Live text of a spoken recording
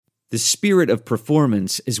The spirit of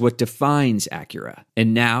performance is what defines Acura.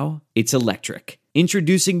 And now, it's electric.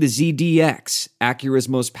 Introducing the ZDX, Acura's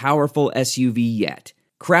most powerful SUV yet.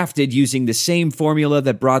 Crafted using the same formula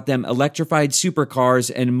that brought them electrified supercars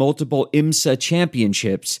and multiple IMSA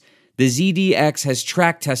championships, the ZDX has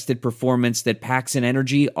track-tested performance that packs an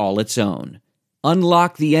energy all its own.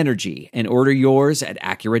 Unlock the energy and order yours at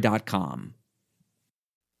Acura.com.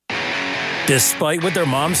 Despite what their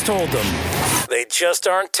moms told them, they just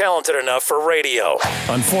aren't talented enough for radio.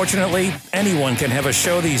 Unfortunately, anyone can have a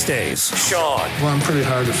show these days. Sean. Well, I'm pretty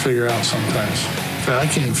hard to figure out sometimes. In fact, I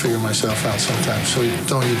can't even figure myself out sometimes, so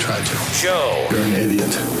don't you try to. Joe. You're an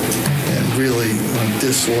idiot. And really a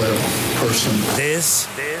disloyal person. This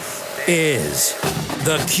is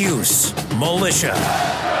the Cuse Militia.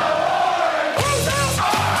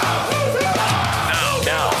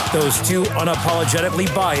 Those two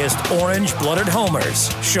unapologetically biased, orange-blooded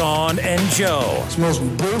homers, Sean and Joe. It's the most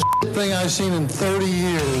bullshit thing I've seen in 30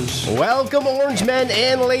 years. Welcome, orange men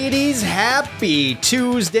and ladies. Happy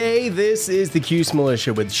Tuesday. This is the Cuse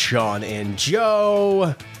Militia with Sean and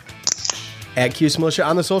Joe. At Cuse Militia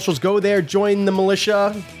on the socials. Go there, join the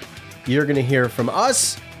militia. You're going to hear from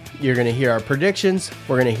us. You're going to hear our predictions.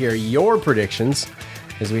 We're going to hear your predictions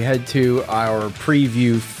as we head to our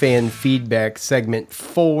preview fan feedback segment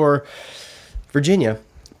for Virginia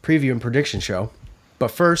preview and prediction show.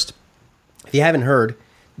 But first, if you haven't heard,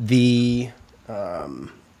 the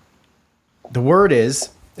word is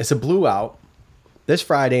it's a blue out this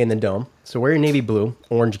Friday in the Dome. So wear your navy blue,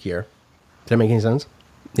 orange gear. Does that make any sense?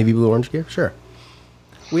 Navy blue, orange gear? Sure.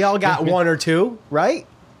 We all got one or two, right?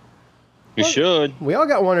 We should. We all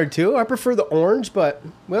got one or two. I prefer the orange, but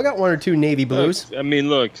we all got one or two navy blues. I mean,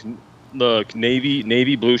 look,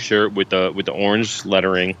 navy blue shirt with the orange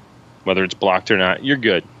lettering, whether it's blocked or not, you're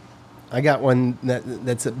good. I got one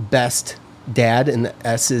that's a best dad, and the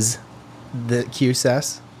S is the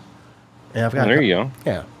QSS. And I've got there you go.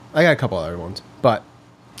 Yeah, I got a couple other ones, but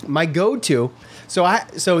my go-to. So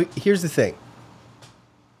here's the thing.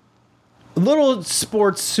 A little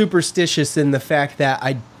sports superstitious in the fact that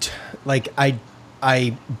I'm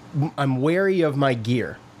wary of my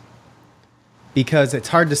gear because it's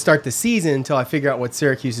hard to start the season until I figure out what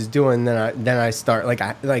Syracuse is doing. Then I start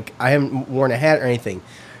I haven't worn a hat or anything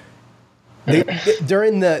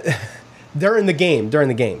during the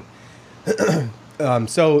game.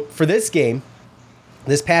 So for this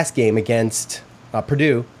past game against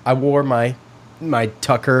Purdue, I wore my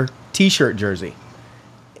Tucker T-shirt jersey,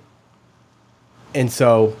 and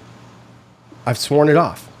so I've sworn it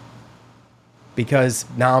off. Because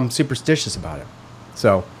now I'm superstitious about it.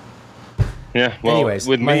 So, yeah. Well, anyways,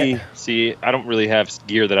 with me, see, I don't really have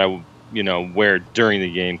gear that I, wear during the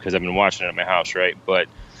game because I've been watching it at my house, right? But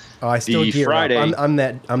I still gear Friday, up. I'm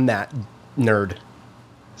that nerd.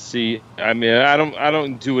 See, I mean, I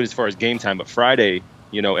don't do it as far as game time, but Friday,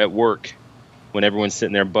 at work, when everyone's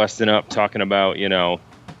sitting there busting up, talking about,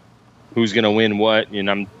 who's gonna win what, and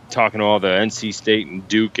I'm talking to all the NC State and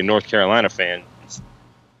Duke and North Carolina fans.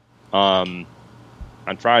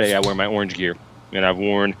 On Friday, I wear my orange gear, and I've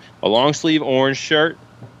worn a long sleeve orange shirt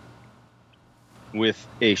with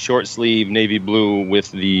a short sleeve navy blue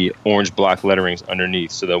with the orange block letterings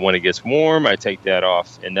underneath, so that when it gets warm, I take that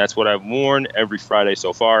off, and that's what I've worn every Friday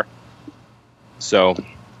so far. So,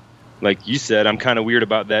 like you said, I'm kind of weird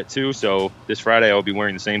about that too. So this Friday, I'll be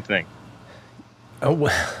wearing the same thing. Oh,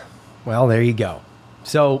 well, there you go.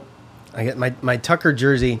 So I get my Tucker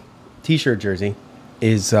T-shirt jersey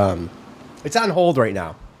is it's on hold right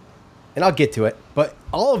now, and I'll get to it. But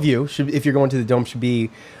all of you should, if you're going to the Dome, should be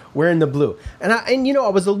wearing the blue. And I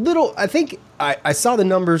was a little. I think I saw the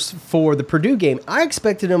numbers for the Purdue game. I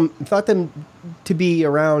thought them to be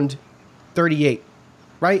around 38,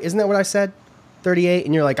 right? Isn't that what I said? 38,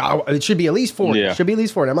 and you're like, oh, it should be at least 40. Yeah. It should be at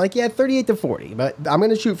least 40. I'm like, yeah, 38 to 40, but I'm going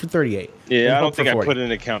to shoot for 38. Yeah, I don't think I put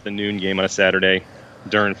into account the noon game on a Saturday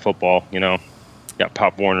during football. Got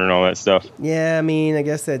Pop Warner and all that stuff. Yeah, I mean, I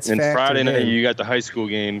guess that's. And Friday night, you got the high school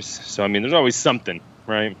games. So, I mean, there's always something,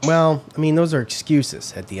 right? Well, I mean, those are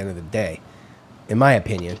excuses at the end of the day, in my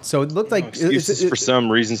opinion. So it looked like excuses for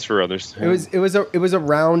some, reasons for others. It was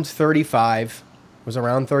around 35. It was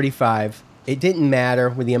around 35. It didn't matter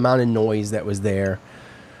with the amount of noise that was there.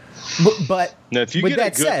 But now, if you get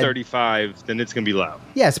a good 35, then it's going to be loud.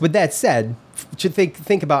 Yes, with that said, should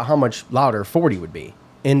think about how much louder 40 would be.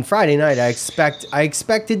 And Friday night, I expect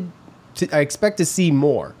to see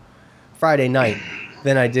more Friday night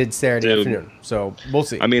than I did Saturday afternoon. So we'll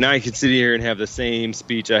see. I mean, I could sit here and have the same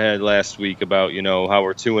speech I had last week about how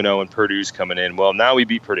we're 2-0 and Purdue's coming in. Well, now we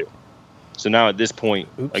beat Purdue. So now at this point,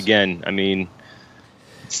 again, I mean,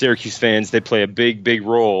 Syracuse fans, they play a big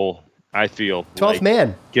role, I feel. 12th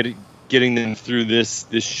man. Getting them through this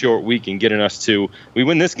short week and getting us to – we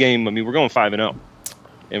win this game, I mean, we're going 5-0,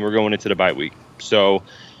 and we're going into the bye week. So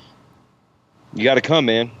you got to come,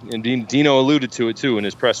 man. And Dino alluded to it, too, in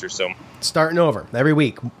his presser. So starting over every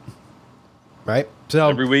week, right? So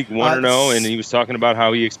every week, 1-0, and he was talking about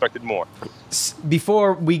how he expected more.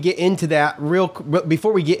 Before we get into that,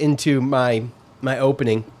 before we get into my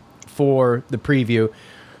opening for the preview,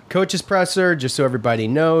 coach's presser, just so everybody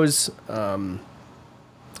knows,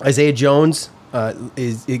 Isaiah Jones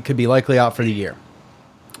it could be likely out for the year.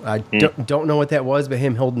 I don't know what that was, but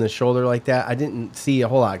him holding his shoulder like that, I didn't see a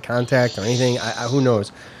whole lot of contact or anything. Who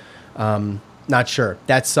knows? Not sure.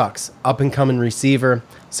 That sucks. Up and coming receiver,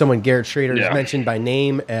 someone Garrett Schrader has mentioned by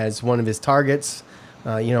name as one of his targets.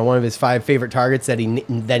 One of his 5 favorite targets that he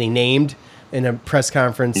named in a press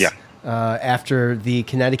conference after the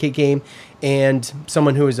Connecticut game, and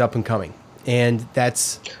someone who is up and coming. And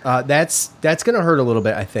that's going to hurt a little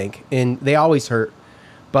bit, I think. And they always hurt.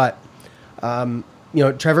 But,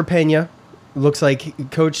 Trevor Pena looks like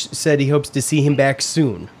Coach said he hopes to see him back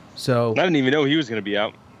soon. So I didn't even know he was going to be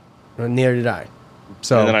out. Neither did I.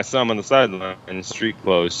 So, and then I saw him on the sideline in street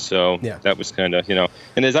clothes. So that was kind of,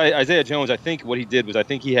 And as Isaiah Jones, I think what he did was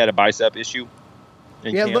he had a bicep issue.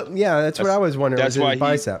 That's what I was wondering. That's why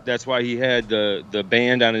bicep. That's why he had the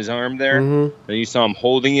band on his arm there, and you saw him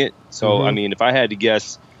holding it. So Mm-hmm. I mean, if I had to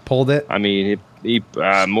guess, pulled it. I mean, he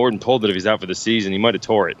more than pulled it. If he's out for the season, he might have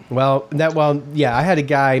tore it. I had a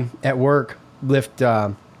guy at work lift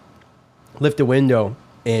a window,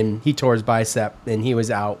 and he tore his bicep, and he was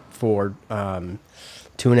out for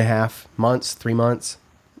 2.5 months, 3 months.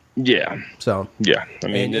 Yeah. So yeah, I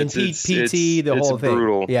mean, and PT, the whole thing.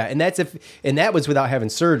 Brutal. Yeah, and that was without having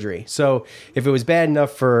surgery. So if it was bad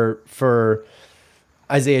enough for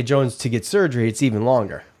Isaiah Jones to get surgery, it's even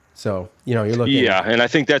longer. So you're looking. Yeah, and I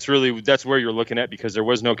think that's where you're looking at, because there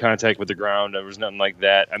was no contact with the ground. There was nothing like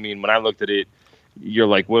that. I mean, when I looked at it, you're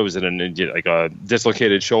like, what was it? Like a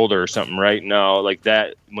dislocated shoulder or something, right? No, like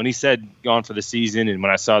that. When he said gone for the season, and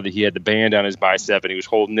when I saw that he had the band on his bicep and he was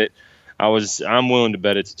holding it, I'm willing to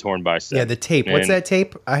bet it's a torn bicep. Yeah, the tape. What's that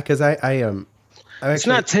tape? Because I am. It's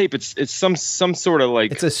not tape. It's some sort of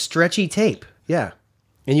like. It's a stretchy tape. Yeah,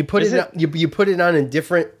 and you put you put it on in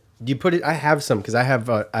different. You put it. I have some because I have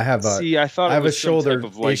a shoulder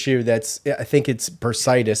issue that's. I think it's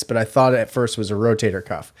bursitis, but I thought at first was a rotator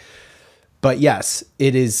cuff. But yes,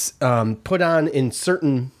 it is put on in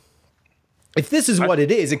certain. If this is what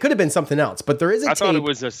it is, it could have been something else. But there is a tape.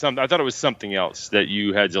 I thought it was something else that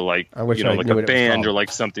you had to like a band or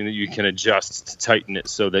like something that you can adjust to tighten it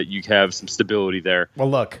so that you have some stability there. Well,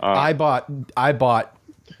 look, I bought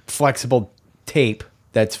flexible tape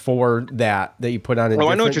that's for that you put on in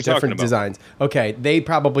different designs. Okay, they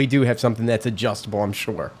probably do have something that's adjustable, I'm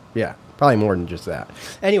sure. Yeah, probably more than just that.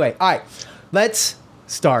 Anyway, all right, let's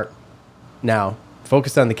start now.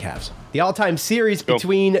 Focused on the Cavs. The all-time series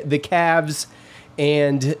between the Cavs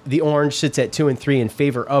and the Orange sits at 2-3 in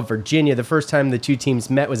favor of Virginia. The first time the two teams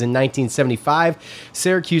met was in 1975.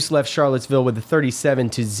 Syracuse left Charlottesville with a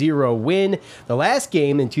 37-0 win. The last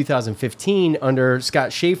game in 2015 under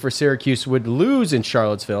Scott Schaefer, Syracuse would lose in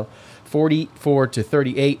Charlottesville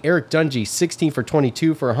 44-38. Eric Dungy, 16 for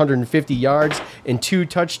 22 for 150 yards and 2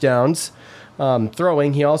 touchdowns.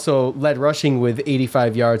 Throwing, he also led rushing with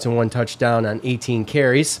 85 yards and 1 touchdown on 18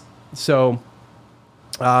 carries. So,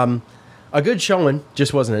 a good showing,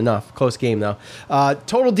 just wasn't enough. Close game, though.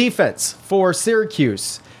 Total defense for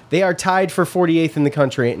Syracuse. They are tied for 48th in the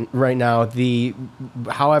country right now.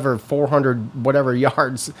 However, 400 whatever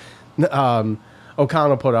yards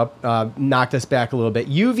O'Connell put up knocked us back a little bit.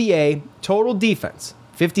 UVA, total defense,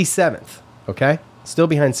 57th, okay? Still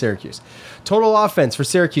behind Syracuse. Total offense for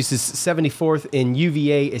Syracuse is 74th, and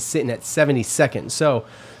UVA is sitting at 72nd. So,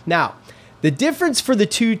 now, the difference for the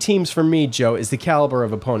two teams for me, Joe, is the caliber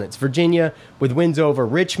of opponents. Virginia with wins over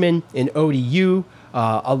Richmond and ODU,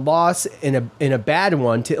 a loss in a bad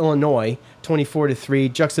one to Illinois,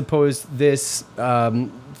 24-3. Juxtapose this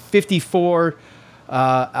 54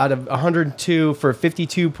 out of 102 for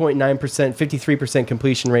 52.9%, 53%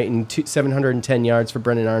 completion rate, and 710 yards for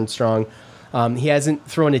Brennan Armstrong. He hasn't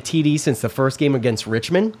thrown a TD since the first game against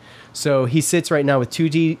Richmond. So he sits right now with 2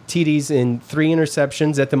 TDs and 3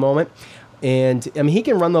 interceptions at the moment. And I mean, he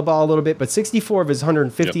can run the ball a little bit, but 64 of his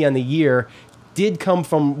 150 on the year did come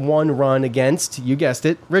from one run against, you guessed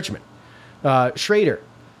it, Richmond. Schrader,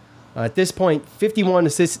 at this point, 51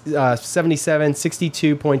 assists, 77,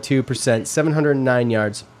 62.2%, 709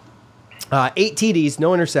 yards, 8 TDs,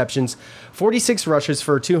 no interceptions, 46 rushes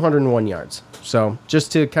for 201 yards. So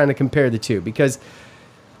just to kind of compare the two, because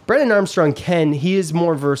Brennan Armstrong he is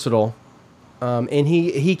more versatile, and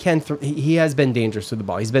he has been dangerous with the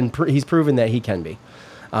ball. He's proven that he can be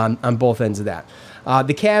on both ends of that.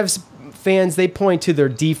 The Cavs fans, they point to their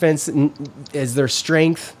defense as their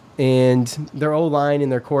strength and their O-line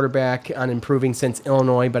and their quarterback on improving since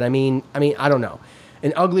Illinois. But I mean, I don't know.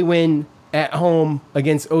 An ugly win at home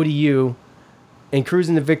against ODU and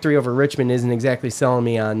cruising to victory over Richmond isn't exactly selling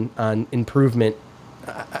me on improvement.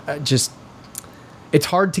 It's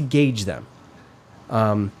hard to gauge them.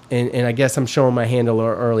 And I guess I'm showing my hand a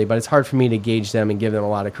little early, but it's hard for me to gauge them and give them a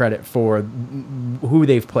lot of credit for who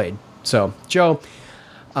they've played. So, Joe,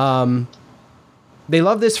 they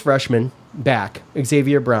love this freshman back,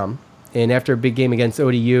 Xavier Brown. And after a big game against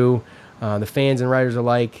ODU, the fans and writers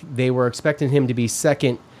alike, they were expecting him to be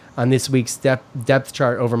second on this week's depth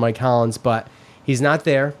chart over Mike Hollins, but he's not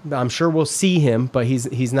there. I'm sure we'll see him, but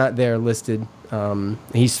he's not there listed.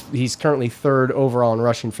 He's currently third overall in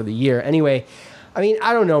rushing for the year. Anyway, I mean,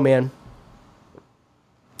 I don't know, man.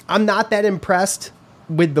 I'm not that impressed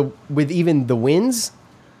with even the wins.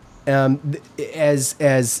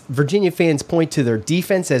 As Virginia fans point to their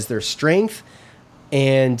defense as their strength,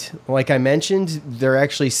 and like I mentioned, they're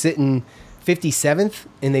actually sitting 57th,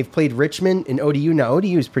 and they've played Richmond and ODU. Now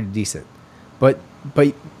ODU is pretty decent, but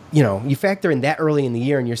you know, you factor in that early in the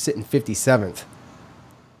year, and you're sitting 57th.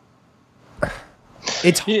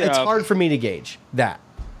 It's hard for me to gauge that.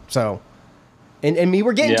 So, and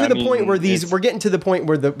we're getting to the point where we're getting to the point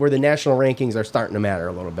where the national rankings are starting to matter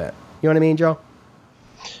a little bit. You know what I mean, Joe?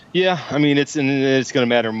 Yeah, I mean, it's going to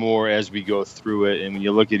matter more as we go through it. And when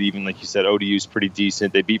you look at, even like you said, ODU's pretty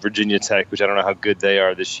decent. They beat Virginia Tech, which I don't know how good they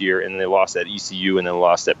are this year, and they lost at ECU and then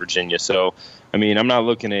lost at Virginia. So, I mean, I'm not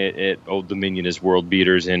looking at Old Dominion as world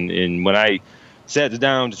beaters. And when I sat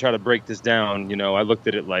down to try to break this down, you know, I looked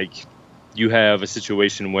at it like you have a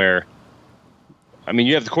situation where, I mean,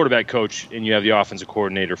 you have the quarterback coach and you have the offensive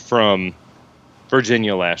coordinator from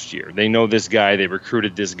Virginia last year. They know this guy. They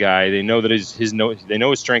recruited this guy. They know that they know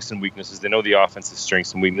his strengths and weaknesses. They know the offense's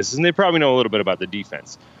strengths and weaknesses, and they probably know a little bit about the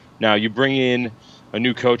defense. Now, you bring in a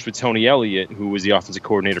new coach with Tony Elliott, who was the offensive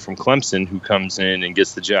coordinator from Clemson, who comes in and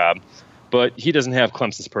gets the job, but he doesn't have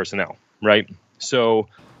Clemson's personnel, right? So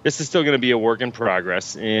this is still going to be a work in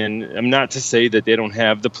progress, and I'm not to say that they don't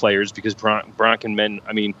have the players, because they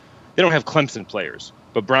don't have Clemson players.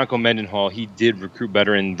 But Bronco Mendenhall, he did recruit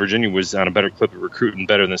better, and Virginia was on a better clip of recruiting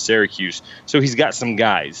better than Syracuse. So he's got some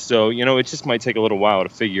guys. So, you know, it just might take a little while to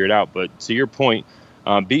figure it out. But to your point,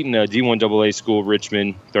 beating a D1 AA school,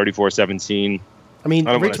 Richmond, 34-17. I mean,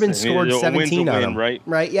 Richmond scored 17 on them. Right?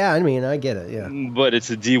 Right, yeah, I mean, I get it, yeah. But it's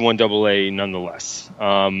a D1 AA nonetheless.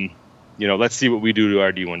 You know, let's see what we do to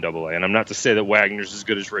our D1 AA. And I'm not to say that Wagner's as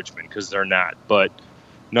good as Richmond, because they're not. But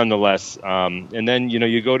nonetheless, and then, you know,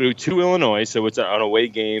 you go to Illinois, so it's an away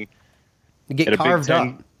game. You get carved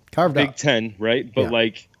up. Big Ten, right? But,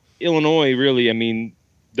 like, Illinois, really, I mean,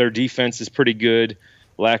 their defense is pretty good.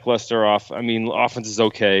 Lackluster offense is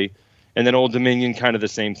okay. And then Old Dominion, kind of the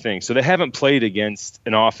same thing. So they haven't played against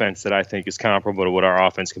an offense that I think is comparable to what our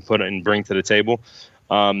offense can put and bring to the table.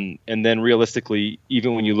 And then realistically,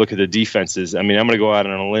 even when you look at the defenses, I mean, I'm going to go out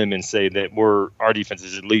on a limb and say that our defense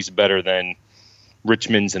is at least better than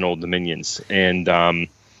Richmond's and Old Dominion's. And,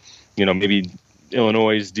 you know, maybe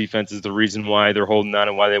Illinois' defense is the reason why they're holding on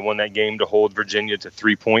and why they won that game, to hold Virginia to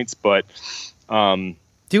 3 points. But,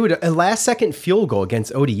 dude, a last-second field goal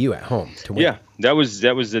against ODU at home to win. Yeah, that was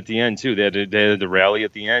at the end, too. They had the rally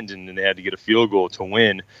at the end, and then they had to get a field goal to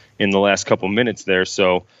win in the last couple minutes there.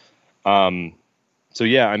 So,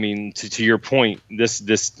 yeah, I mean, to your point,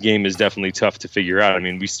 this game is definitely tough to figure out. I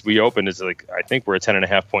mean, we opened as, like, I think we're a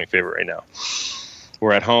 10.5-point favorite right now.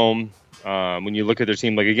 We're at home. When you look at their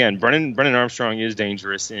team, like, again, Brennan Armstrong is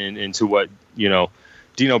dangerous, and to what, you know,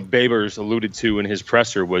 Dino Babers alluded to in his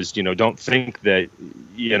presser was, you know, don't think that,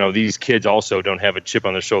 you know, these kids also don't have a chip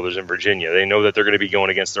on their shoulders in Virginia. They know that they're going to be going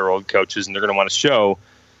against their old coaches, and they're going to want to show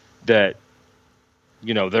that,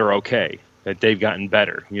 you know, they're okay, that they've gotten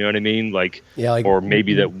better. You know what I mean? Like, or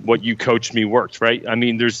maybe that what you coached me worked, right? I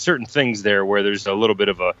mean, there's certain things there where there's a little bit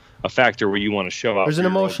of a factor where you want to show up. There's an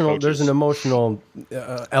emotional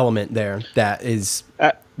element there that is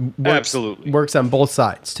absolutely works on both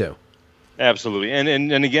sides too. Absolutely.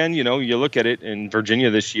 And again, you know, you look at it in Virginia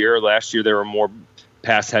last year, they were more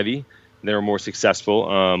pass heavy. They were more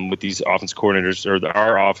successful with these offensive coordinators, or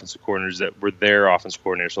our offensive coordinators that were their offensive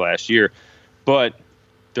coordinators last year. But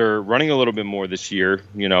they're running a little bit more this year.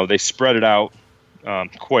 You know, they spread it out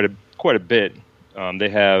quite a bit. They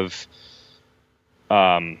have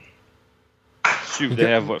they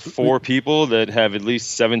have 4 people that have at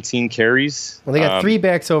least 17 carries. Well, they got 3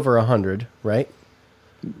 backs over 100, right?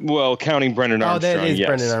 Well, counting Brendan Armstrong, that is yes.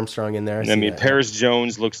 Brendan Armstrong in there. I mean, Paris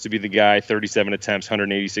Jones looks to be the guy. 37 attempts,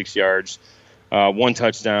 186 yards, 1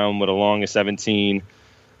 touchdown with a long of 17.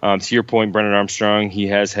 To your point, Brendan Armstrong, he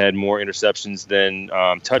has had more interceptions than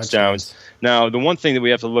touchdowns. Now, the one thing that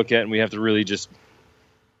we have to look at, and we have to really just,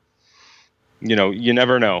 you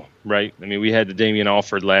never know, right? I mean, we had the Damian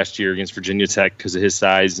Alford last year against Virginia Tech because of his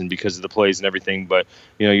size and because of the plays and everything. But,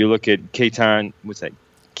 you look at Keaton, Thompson.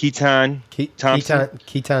 Keaton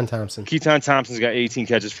Thompson. Keaton Thompson's got 18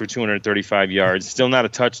 catches for 235 yards. Still not a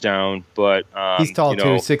touchdown, but he's tall too,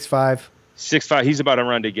 6'5". 6'5". He's about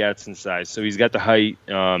around a Gadsden size, so he's got the height.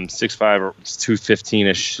 6'5" or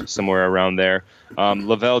 215-ish, somewhere around there.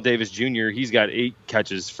 Lavelle Davis Jr. He's got 8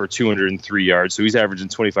 catches for 203 yards, so he's averaging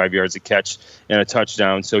 25 yards a catch and a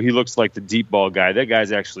touchdown. So he looks like the deep ball guy. That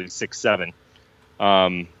guy's actually 6'7".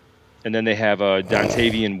 And then they have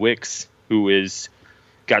Dontavian Wicks, who is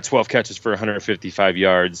got 12 catches for 155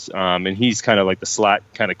 yards, and he's kind of like the slot,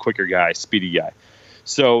 kind of quicker guy, speedy guy.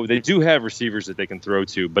 So they do have receivers that they can throw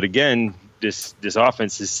to, but again, this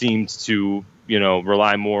offense has seemed to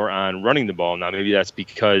rely more on running the ball. Now maybe that's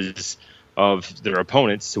because of their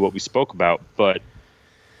opponents, to what we spoke about, but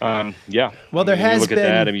yeah. Well, there has look been. At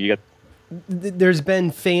that, I mean, you got. There's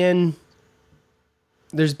been fan.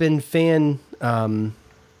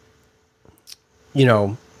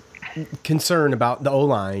 Concern about the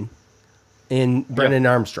O-line in Brendan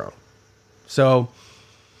Armstrong. So,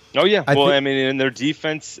 oh yeah, I mean, in their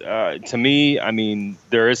defense, to me, I mean,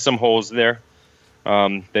 there is some holes there.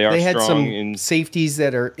 They had strong some safeties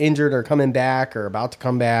that are injured or coming back or about to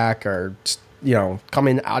come back or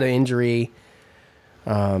coming out of injury.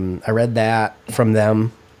 I read that from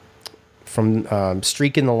them. From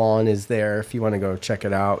Streak in the Lawn is there if you want to go check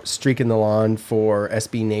it out. Streak in the Lawn for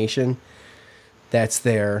SB Nation. That's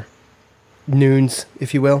their noons,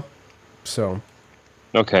 if you will. So,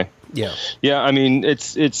 okay, yeah. I mean,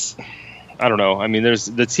 it's. I don't know. I mean, there's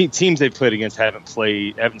the teams they've played against haven't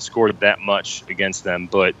scored that much against them.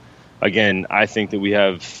 But again, I think that we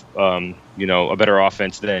have a better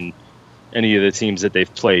offense than any of the teams that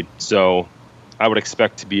they've played. So I would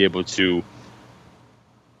expect to be able to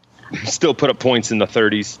still put up points in the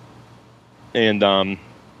 30s. And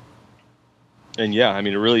yeah, I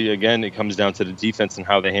mean, really, again, it comes down to the defense and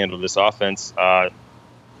how they handle this offense.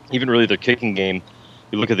 Even really their kicking game.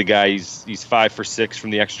 You look at the guy; he's 5 for 6 from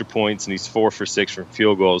the extra points, and he's 4 for 6 from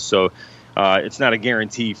field goals. So it's not a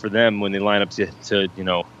guarantee for them when they line up to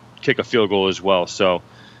kick a field goal as well. So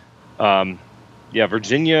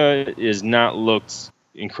Virginia is not looked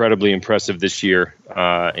incredibly impressive this year,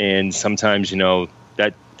 and sometimes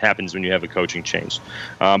that happens when you have a coaching change.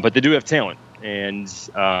 But they do have talent, and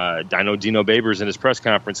I know Dino Babers in his press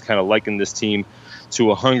conference kind of likened this team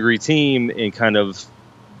to a hungry team, and kind of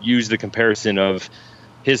used the comparison of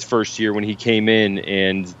his first year when he came in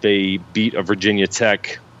and they beat a Virginia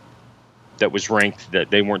Tech that was ranked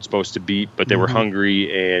that they weren't supposed to beat, but they were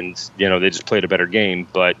hungry and they just played a better game.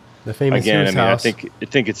 But the famous again, I mean, house. I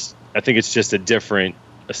think it's just a different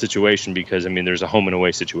situation because I mean there's a home and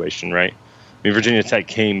away situation, right? I mean Virginia Tech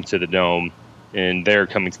came to the Dome and they're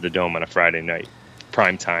coming to the Dome on a Friday night,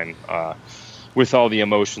 prime time, with all the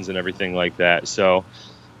emotions and everything like that. So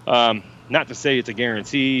not to say it's a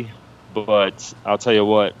guarantee. But I'll tell you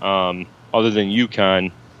what, other than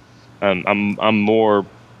UConn, I'm more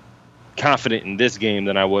confident in this game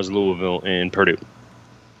than I was Louisville and Purdue.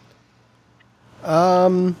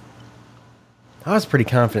 I was pretty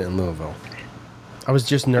confident in Louisville. I was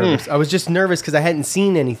just nervous. I was just nervous because I hadn't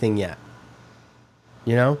seen anything yet.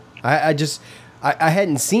 I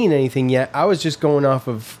hadn't seen anything yet. I was just going off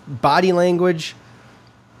of body language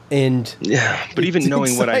and but even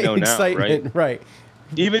knowing what I know now, right?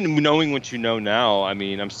 Even knowing what you know now, I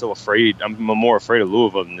mean, I'm still afraid. I'm more afraid of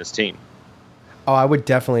Louisville than this team. Oh, I would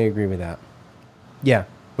definitely agree with that. Yeah.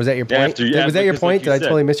 Was that your point? Was that your point? Did I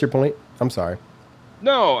totally miss your point? I'm sorry.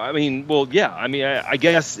 No, I mean, well, yeah. I mean, I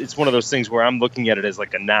guess it's one of those things where I'm looking at it as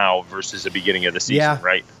like a now versus the beginning of the season,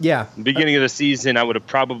 right? Yeah. Beginning of the season, I would have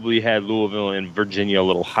probably had Louisville and Virginia a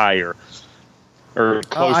little higher or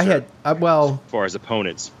closer as far as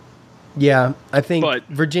opponents. Yeah, I think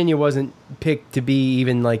Virginia wasn't picked to be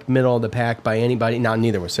even like middle of the pack by anybody. Now,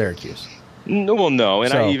 neither was Syracuse. No,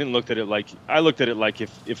 and I even looked at it like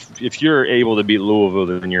if you're able to beat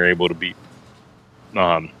Louisville, then you're able to beat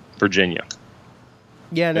Virginia.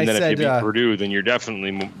 Yeah, and then I said if you beat Purdue, then you're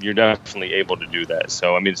definitely able to do that.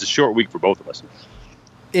 So I mean, it's a short week for both of us.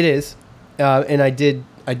 It is, and I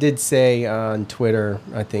did say on Twitter,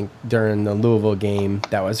 I think during the Louisville game,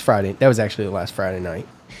 that was Friday. That was actually the last Friday night.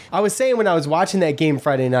 I was saying when I was watching that game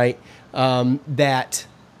Friday night that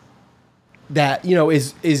that,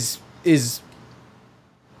 is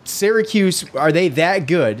Syracuse, are they that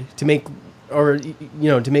good to make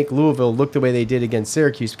Louisville look the way they did against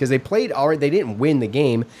Syracuse? Because they played all right. They didn't win the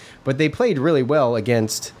game, but they played really well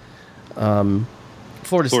against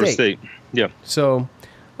Florida State. Yeah. So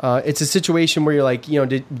it's a situation where you're like,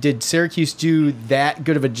 did Syracuse do that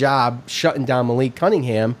good of a job shutting down Malik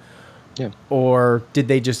Cunningham? Yeah. Or did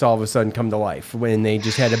they just all of a sudden come to life when they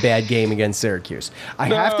just had a bad game against Syracuse? I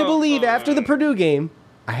have to believe after the Purdue game,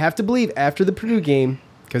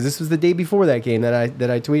 because this was the day before that game that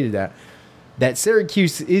I tweeted that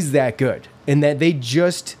Syracuse is that good and that they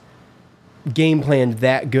just game planned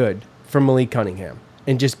that good for Malik Cunningham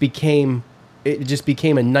and it just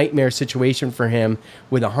became a nightmare situation for him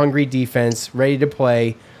with a hungry defense ready to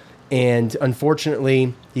play. And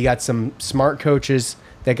unfortunately, you got some smart coaches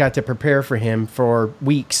that got to prepare for him for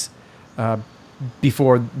weeks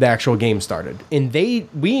before the actual game started. And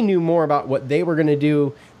we knew more about what they were going to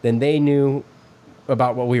do than they knew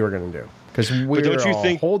about what we were going to do. Because we're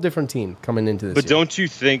a whole different team coming into this. But year. Don't you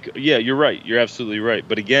think? Yeah, you're right. You're absolutely right.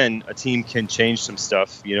 But again, a team can change some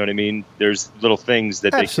stuff. You know what I mean? There's little things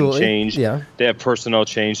that they can change. Yeah. They have personnel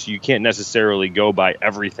change, so you can't necessarily go by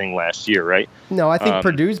everything last year, right? No, I think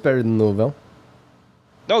Purdue's better than Louisville.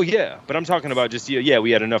 Oh yeah, but I'm talking about just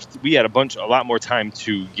we had a lot more time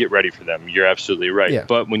to get ready for them. You're absolutely right. Yeah.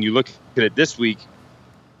 But when you look at it this week,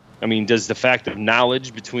 I mean, does the fact of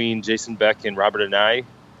knowledge between Jason Beck and Robert Anae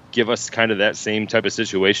give us kind of that same type of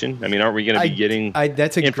situation? I mean, aren't we going to be getting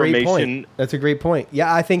that's a information? Great point. That's a great point.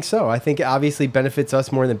 Yeah, I think so. I think it obviously benefits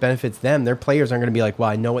us more than benefits them. Their players aren't going to be like, well,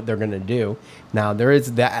 I know what they're going to do. Now, there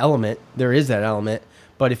is that element.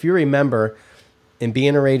 But if you remember, and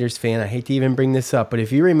being a Raiders fan, I hate to even bring this up, but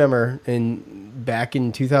if you remember back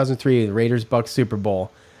in 2003, the Raiders-Bucks Super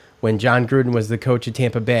Bowl, when John Gruden was the coach of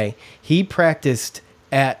Tampa Bay, he practiced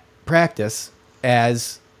at practice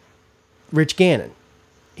as Rich Gannon.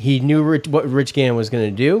 He knew what Rich Gannon was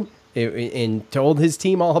going to do and told his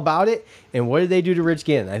team all about it. And what did they do to Rich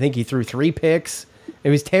Gannon? I think he threw 3 picks. It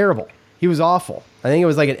was terrible. He was awful. I think it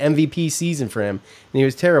was like an MVP season for him, and he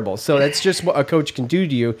was terrible. So that's just what a coach can do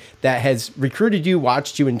to you that has recruited you,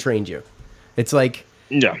 watched you, and trained you. It's like...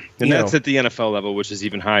 Yeah, and that's at the NFL level, which is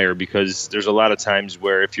even higher, because there's a lot of times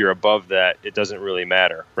where if you're above that, it doesn't really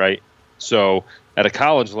matter, right? So at a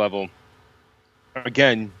college level,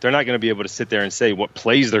 again, they're not going to be able to sit there and say what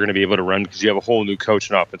plays they're going to be able to run because you have a whole new coach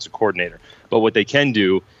and offensive coordinator. But what they can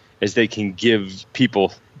do is they can give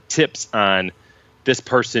people tips on this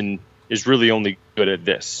person is really only good at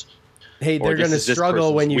this. Hey, they're going to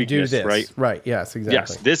struggle when you do this. Right? Right. Yes,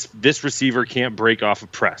 exactly. Yes, this receiver can't break off a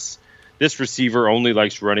press. This receiver only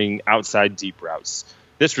likes running outside deep routes.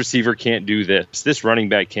 This receiver can't do this. This running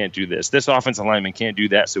back can't do this. This offensive lineman can't do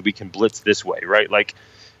that, so we can blitz this way, right? Like,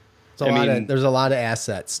 there's a lot of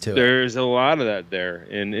assets to it. There's a lot of that there,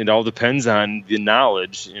 and it all depends on the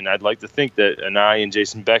knowledge. And I'd like to think that Anae and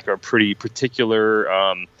Jason Beck are pretty particular,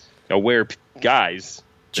 aware guys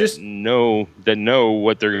that know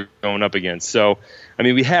what they're going up against. So, I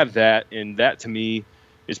mean, we have that, and that to me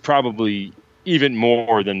is probably even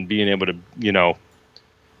more than being able to,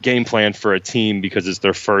 game plan for a team because it's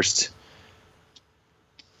your first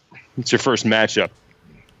matchup,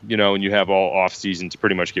 and you have all off season to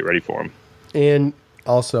pretty much get ready for them. And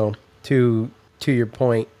also to your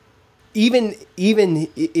point, even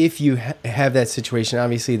if you have that situation,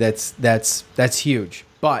 obviously that's huge,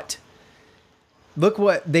 but look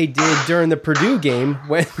what they did during the Purdue game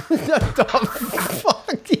when the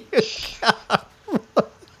fuck you got.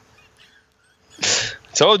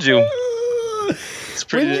 Told you. It's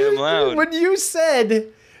pretty damn loud. When you said,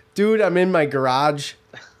 dude, I'm in my garage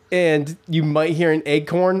and you might hear an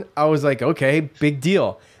acorn, I was like, okay, big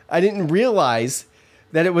deal. I didn't realize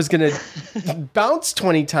that it was going to bounce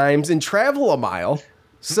 20 times and travel a mile.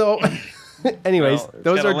 So, anyways,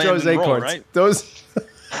 those are Joe's acorns. Right?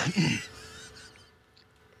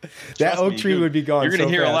 That oak tree would be gone. You're going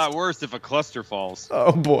to hear fast. A lot worse if a cluster falls.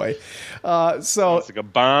 Oh boy! It's like a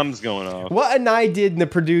bomb's going off. What Anae did in the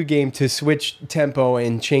Purdue game to switch tempo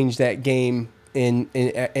and change that game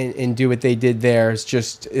and do what they did there is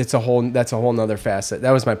just that's a whole nother facet.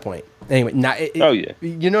 That was my point. Anyway,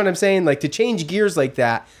 you know what I'm saying? Like to change gears like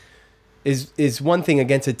that is one thing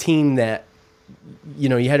against a team that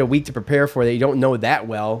you had a week to prepare for that you don't know that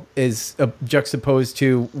well, is juxtaposed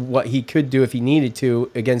to what he could do if he needed to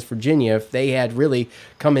against Virginia if they had really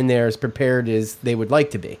come in there as prepared as they would like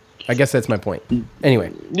to be. I guess that's my point.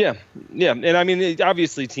 Anyway. Yeah. And I mean,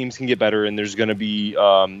 obviously teams can get better and there's going to be,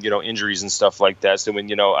 injuries and stuff like that. So when,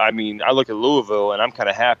 I look at Louisville and I'm kind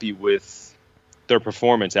of happy with their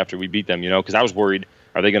performance after we beat them, because I was worried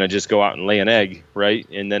Are they going to just go out and lay an egg, right?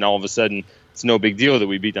 And then all of a sudden, it's no big deal that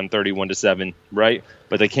we beat them 31-7, right?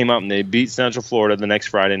 But they came out and they beat Central Florida the next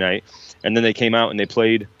Friday night, and then they came out and they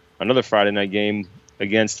played another Friday night game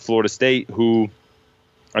against Florida State, who,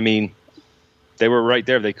 I mean, they were right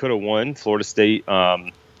there. They could have won. Florida State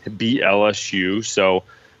beat LSU, so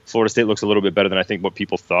Florida State looks a little bit better than I think what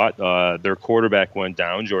people thought. Their quarterback went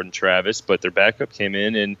down, Jordan Travis, but their backup came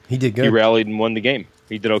in and he did good. He rallied and won the game.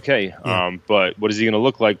 He did okay. Yeah. But what is he going to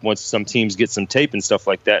look like once some teams get some tape and stuff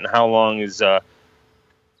like that? And how long is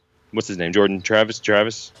what's his name? Jordan Travis,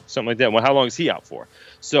 something like that. Well, how long is he out for?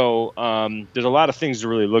 So there's a lot of things to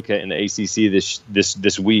really look at in the ACC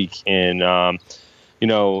this week, and you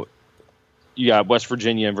know. You got West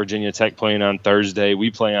Virginia and Virginia Tech playing on Thursday.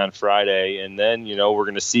 We play on Friday. And then, we're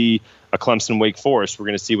going to see a Clemson Wake Forest. We're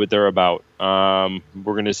going to see what they're about. We're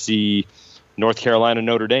going to see North Carolina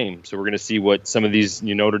Notre Dame. So we're going to see what some of these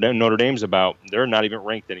Notre Dame's about. They're not even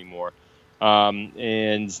ranked anymore.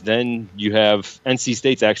 And then you have NC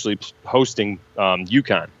State's actually hosting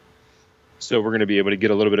UConn. So we're going to be able to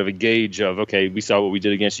get a little bit of a gauge of, okay, we saw what we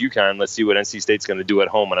did against UConn. Let's see what NC State's going to do at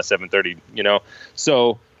home on a 7:30,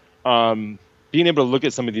 So being able to look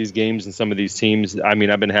at some of these games and some of these teams, I mean,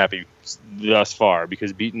 I've been happy thus far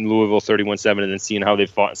because beating Louisville 31-7 and then seeing how they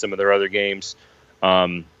fought in some of their other games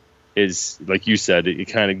is, like you said, it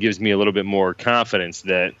kind of gives me a little bit more confidence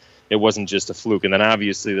that it wasn't just a fluke. And then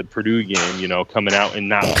obviously the Purdue game, coming out and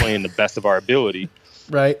not playing the best of our ability.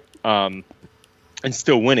 Right. And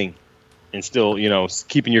still winning and still,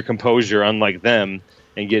 keeping your composure unlike them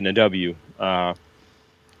and getting a W.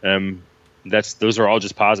 Those are all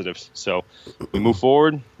just positives. So we move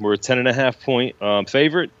forward. We're a 10.5 point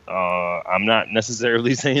favorite. I'm not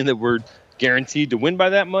necessarily saying that we're guaranteed to win by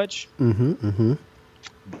that much.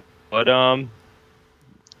 But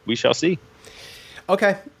we shall see.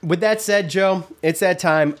 Okay. With that said, Joe, it's that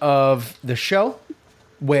time of the show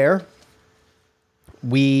where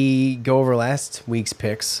we go over last week's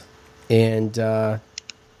picks and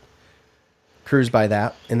cruise by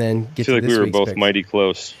that, and then get to this week's picks. I feel like we were both mighty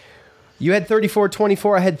close. You had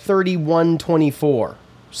 34-24. I had 31-24.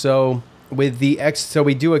 So with the so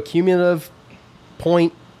we do a cumulative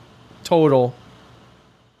point total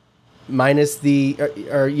minus the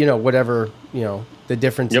or whatever the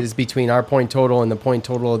difference is between our point total and the point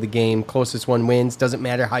total of the game. Closest one wins. Doesn't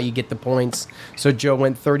matter how you get the points. So Joe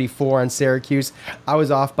went 34 on Syracuse. I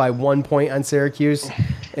was off by 1 point on Syracuse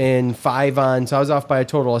and 5 on. So I was off by a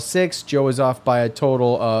total of 6. Joe was off by a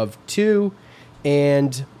total of 2.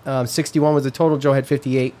 And 61 was the total. Joe had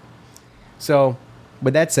 58. So,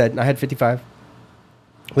 with that said, I had 55.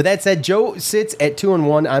 With that said, Joe sits at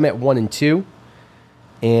 2-1. I'm at 1-2.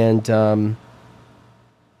 And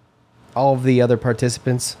all of the other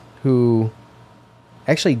participants who...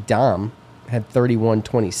 Actually, Dom had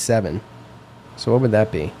 31-27. So, what would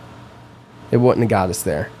that be? It wouldn't have got us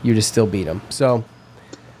there. You just still beat him. So,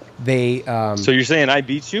 they... so, you're saying I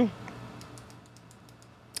beat you?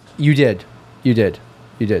 You did. You did.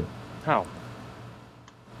 How?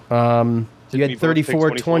 You had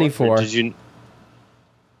 34-24. Did you?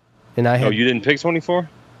 And I had. Oh, you didn't pick 24?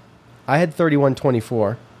 I had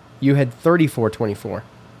 31-24. You had 34-24.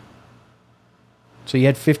 So you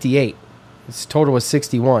had 58. Its total was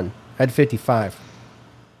 61. I had 55.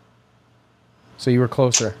 So you were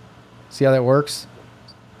closer. See how that works?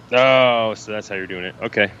 Oh, so that's how you're doing it.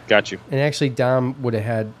 Okay, got you. And actually, Dom would have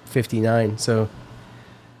had 59. So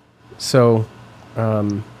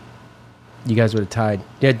you guys would have tied.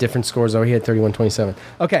 You had different scores, though. He had 31-27.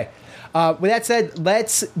 Okay. With that said,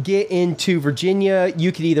 let's get into Virginia.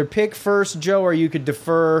 You could either pick first, Joe, or you could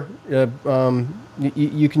defer.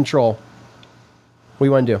 You control. What do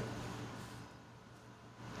you want to do?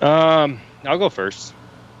 I'll go first.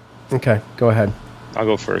 Okay, go ahead. I'll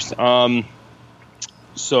go first.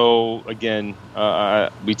 So, again,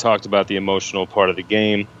 we talked about the emotional part of the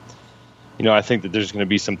game. I think that there's going to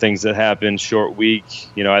be some things that happen, short week.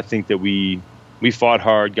 I think that we fought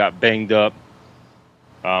hard, got banged up,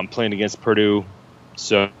 playing against Purdue.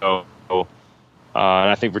 So, and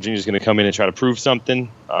I think Virginia's going to come in and try to prove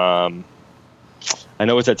something. I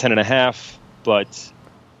know it's at 10.5, but,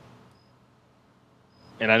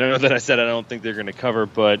 and I don't know that I said I don't think they're going to cover,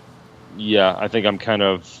 but yeah, I think I'm kind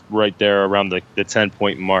of right there around the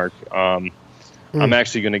 10-point mark. I'm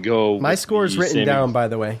actually going to go. My score is written down, by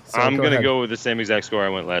the way. So I'm going to go with the same exact score I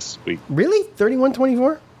went last week. Really?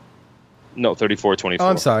 31-24? No, 34-24. Oh,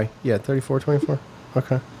 I'm sorry. Yeah, 34-24.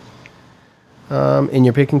 Okay. And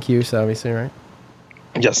you're picking Cuse, obviously, right?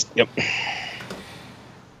 Yes. Yep.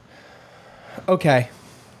 Okay.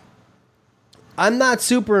 I'm not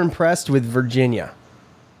super impressed with Virginia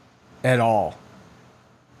at all.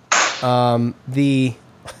 That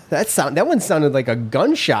one sounded like a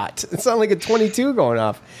gunshot. It sounded like a 22 going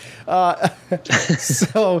off. I'm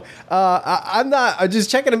just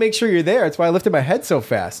checking to make sure you're there. That's why I lifted my head so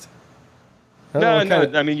fast. No.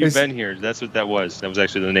 I mean, you've been here. That's what that was. That was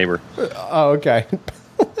actually the neighbor. Oh, okay.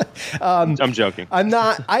 I'm joking.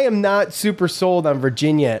 I am not super sold on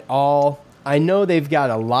Virginia at all. I know they've got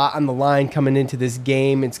a lot on the line coming into this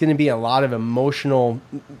game. It's going to be a lot of emotional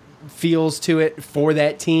feels to it for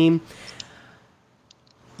that team.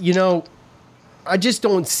 You know, I just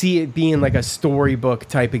don't see it being like a storybook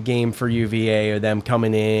type of game for UVA or them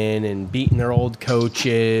coming in and beating their old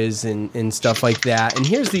coaches and stuff like that. And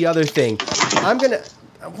here's the other thing.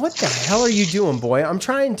 What the hell are you doing, boy? I'm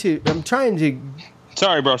trying to.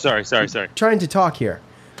 Sorry, bro. Sorry. Trying to talk here.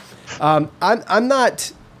 I'm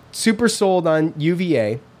not super sold on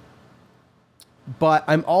UVA, but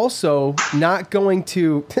I'm also not going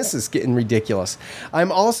to. This is getting ridiculous.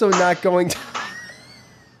 I'm also not going to.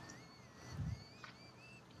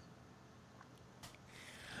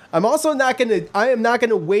 I am not going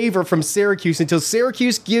to waver from Syracuse until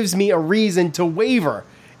Syracuse gives me a reason to waver.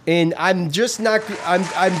 And yes,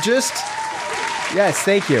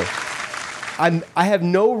 thank you. I have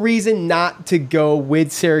no reason not to go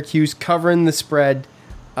with Syracuse covering the spread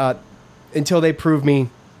until they prove me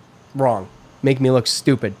wrong, make me look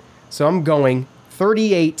stupid. So I'm going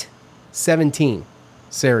 38-17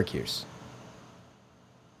 Syracuse.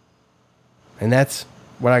 And that's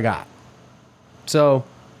what I got. So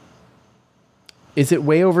is it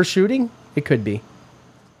way overshooting? It could be.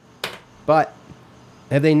 But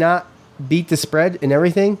have they not beat the spread and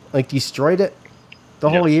everything? Like destroyed it the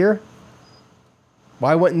whole year?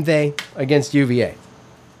 Why wouldn't they against UVA?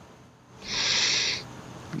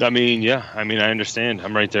 I mean, yeah. I mean, I understand.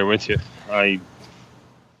 I'm right there with you. I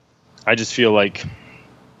just feel like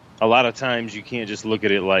a lot of times you can't just look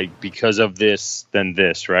at it like because of this, then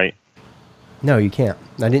this, right? No, you can't.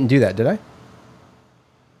 I didn't do that, did I?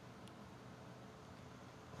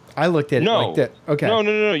 I looked at it like that. Okay.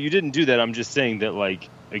 No. You didn't do that. I'm just saying that, like,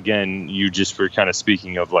 again, you just were kind of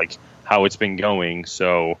speaking of, like, how it's been going.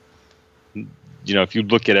 So, you know, if you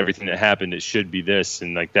look at everything that happened, it should be this.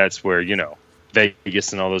 And, like, that's where, you know,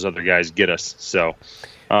 Vegas and all those other guys get us. So.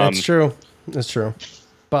 That's true.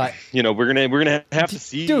 But, you know, we're gonna have to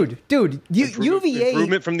see, dude, UVA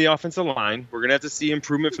improvement from the offensive line. We're gonna have to see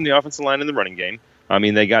improvement from the offensive line in the running game. I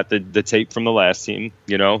mean, they got the tape from the last team,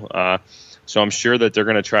 you know. So I'm sure that they're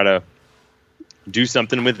gonna try to do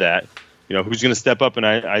something with that. You know, who's gonna step up in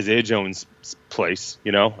Isaiah Jones' place?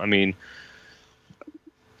 You know, I mean,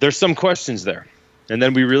 there's some questions there, and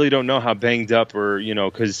then we really don't know how banged up or, you know,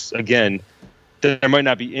 because again, there might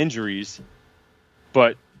not be injuries,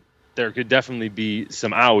 but there could definitely be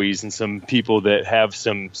some owies and some people that have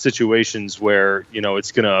some situations where, you know,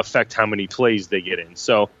 it's going to affect how many plays they get in.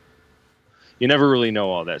 So you never really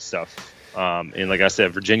know all that stuff. And like I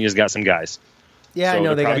said, Virginia's got some guys. Yeah, so I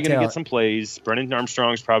know they're they probably got going to talent. get some plays. Brennan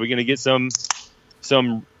Armstrong's probably going to get some,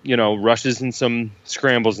 you know, rushes and some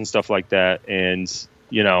scrambles and stuff like that. And,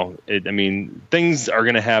 you know, things are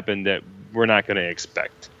going to happen that we're not going to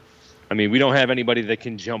expect. I mean, we don't have anybody that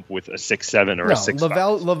can jump with a 6'7" or a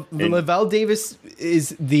 6'5". Lavelle Davis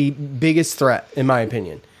is the biggest threat, in my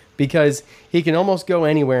opinion, because he can almost go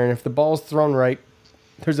anywhere, and if the ball's thrown right,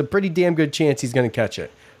 there's a pretty damn good chance he's going to catch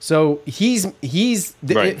it. So he's the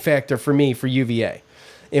right. it factor for me for UVA.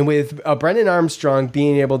 And with Brennan Armstrong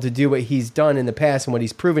being able to do what he's done in the past and what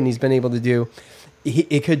he's proven he's been able to do,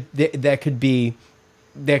 that could be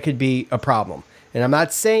a problem. And I'm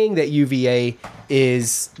not saying that UVA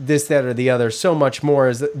is this, that, or the other so much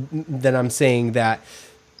more than I'm saying that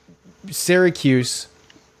Syracuse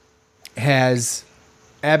has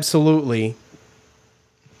absolutely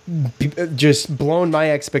just blown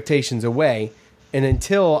my expectations away. And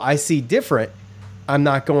until I see different, I'm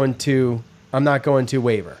not going to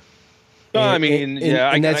waver. No, I mean,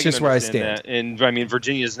 yeah, and that's I just can where I understand stand. that. And I mean,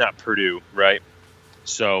 Virginia's not Purdue, right?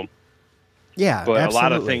 So. Yeah, but absolutely. A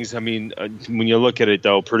lot of things, I mean, when you look at it,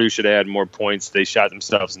 though, Purdue should have had more points. They shot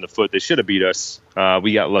themselves in the foot. They should have beat us.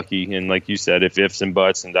 We got lucky. And like you said, ifs and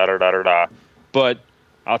buts and da-da-da-da-da. But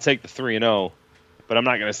I'll take the 3-0. But I'm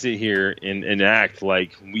not going to sit here and act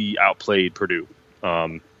like we outplayed Purdue.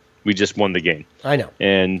 We just won the game. I know.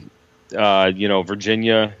 And, you know,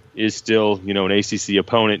 Virginia is still, you know, an ACC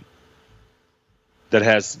opponent that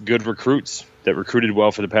has good recruits, that recruited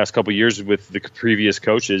well for the past couple of years with the previous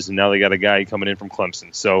coaches, and now they got a guy coming in from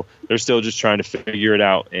Clemson. So they're still just trying to figure it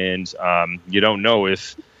out, and you don't know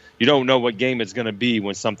what game it's going to be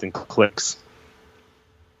when something clicks.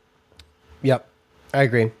 Yep, I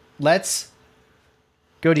agree. Let's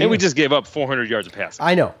Go to you. And we just gave up 400 yards of passing.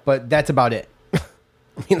 I know, but that's about it.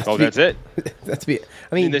 That's it.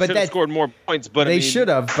 I mean, they but should have scored more points, but they should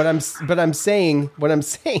have. But I'm saying what I'm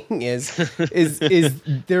saying is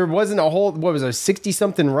there wasn't a whole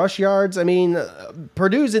 60-something rush yards. I mean,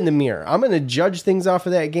 Purdue's in the mirror. I'm going to judge things off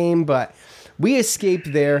of that game, but we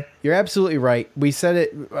escaped there. You're absolutely right. We said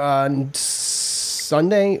it on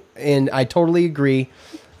Sunday, and I totally agree.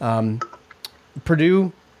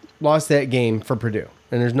 Purdue lost that game for Purdue,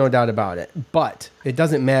 and there's no doubt about it. But it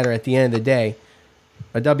doesn't matter at the end of the day.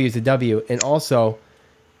 A W is a W. And also,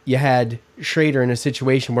 you had Schrader in a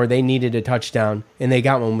situation where they needed a touchdown, and they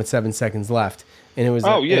got one with 7 seconds left. And it was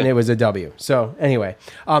and it was a W. So, anyway.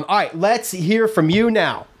 All right, let's hear from you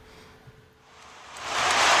now.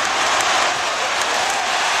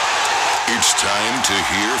 It's time to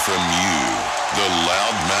hear from you, the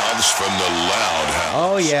loudmouths from the Loud House.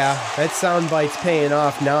 Oh, yeah. That soundbite's paying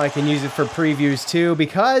off. Now I can use it for previews, too,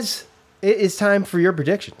 because it is time for your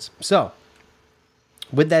predictions. So,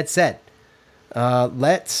 with that said,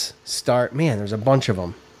 let's start. Man, there's a bunch of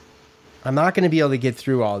them. I'm not going to be able to get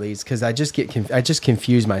through all these because I just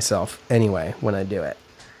confuse myself anyway when I do it.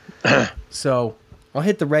 So I'll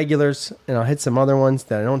hit the regulars and I'll hit some other ones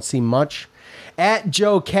that I don't see much. At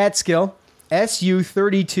Joe Catskill,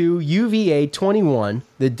 SU32 UVA 21.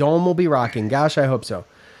 The Dome will be rocking. Gosh, I hope so.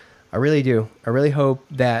 I really do. I really hope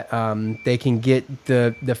that they can get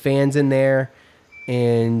the fans in there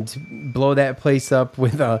and blow that place up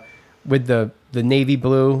with the navy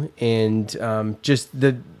blue and just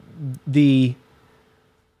the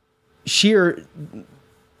sheer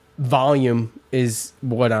volume is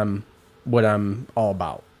what I'm all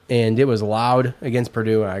about. And it was loud against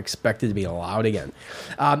Purdue. I expect it to be loud again.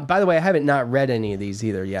 By the way, I haven't not read any of these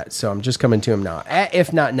either yet, so I'm just coming to them now.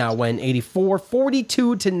 If not now, when 84,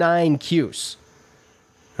 42-9 Cuse.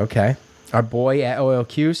 Okay. Our boy at OL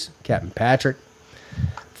Cuse, Captain Patrick.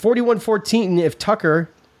 41-14 if Tucker,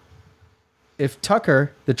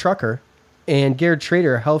 the trucker, and Garrett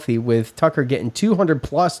Schrader are healthy, with Tucker getting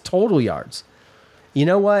 200-plus total yards. You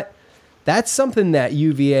know what? That's something that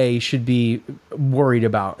UVA should be worried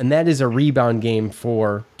about, and that is a rebound game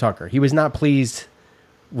for Tucker. He was not pleased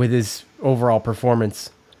with his overall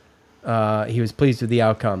performance. He was pleased with the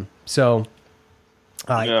outcome. So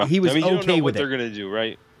he was you don't know okay with what it. They're going to do,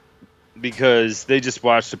 right? Because they just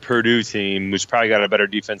watched the Purdue team, which probably got a better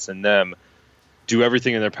defense than them, do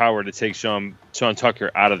everything in their power to take Sean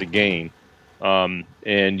Tucker out of the game. And,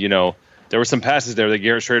 there were some passes there that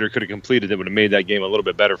Garrett Schrader could have completed that would have made that game a little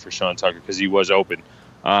bit better for Sean Tucker because he was open.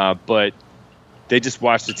 But they just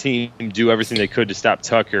watched the team do everything they could to stop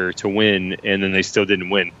Tucker to win, and then they still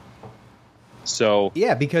didn't win. So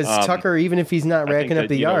yeah, because Tucker, even if he's not racking up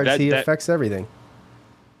the yards, he affects everything.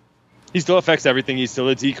 He still affects everything. He's still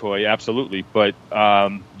a decoy, absolutely. But,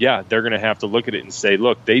 they're going to have to look at it and say,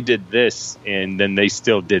 look, they did this, and then they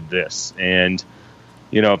still did this. And,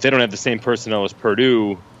 if they don't have the same personnel as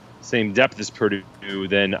Purdue, same depth as Purdue,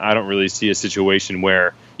 then I don't really see a situation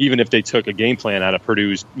where even if they took a game plan out of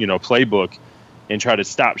Purdue's, playbook and try to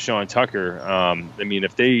stop Sean Tucker,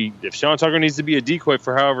 if Sean Tucker needs to be a decoy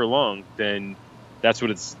for however long, then that's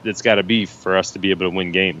what it's got to be for us to be able to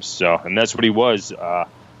win games. So, and that's what he was.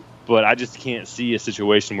 But I just can't see a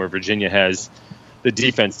situation where Virginia has the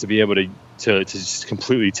defense to be able to just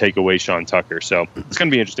completely take away Sean Tucker. So it's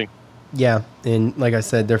going to be interesting. Yeah, and like I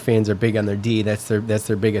said, their fans are big on their D. That's their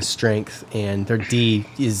biggest strength, and their D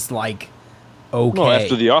is like okay. Well,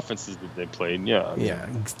 after the offenses that they played, yeah. Yeah,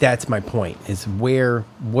 that's my point. Is who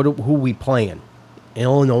we playing?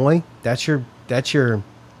 Illinois? That's your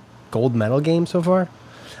gold medal game so far.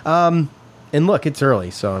 And look, it's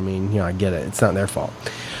early, so I get it. It's not their fault.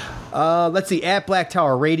 Let's see. At Black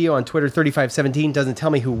Tower Radio on Twitter, 3517 doesn't tell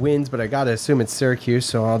me who wins, but I gotta assume it's Syracuse,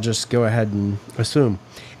 so I'll just go ahead and assume.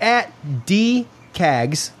 At D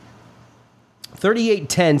Cags,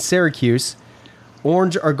 38-10 Syracuse.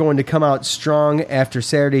 Orange are going to come out strong after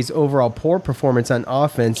Saturday's overall poor performance on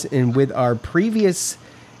offense, and with our previous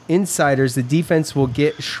insiders, the defense will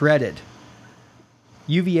get shredded.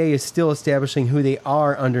 UVA is still establishing who they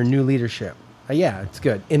are under new leadership. Yeah, it's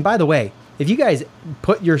good. And by the way, if you guys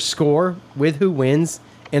put your score with who wins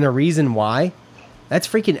and a reason why, that's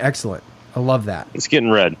freaking excellent. I love that. It's getting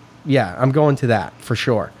red. Yeah, I'm going to that for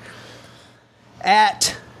sure.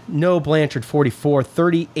 At No Blanchard 44,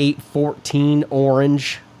 38-14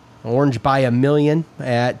 Orange. Orange by 1 million.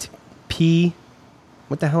 At P,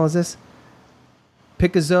 what the hell is this?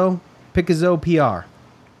 Picasso PR.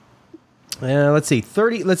 Let's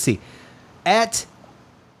see. At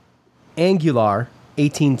Angular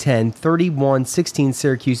 1810, 31-16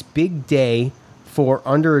 Syracuse. Big day for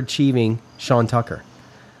underachieving Sean Tucker.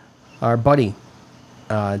 Our buddy,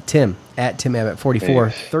 Tim, at Tim Abbott 44,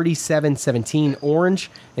 37-17 Orange.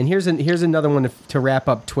 And here's another one to wrap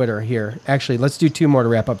up Twitter here. Actually, let's do 2 more to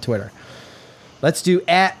wrap up Twitter. Let's do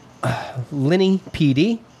at Lenny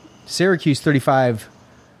PD, Syracuse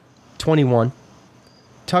 35-21.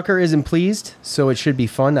 Tucker isn't pleased, so it should be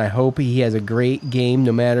fun. I hope he has a great game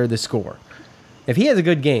no matter the score. If he has a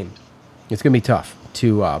good game, it's going to be tough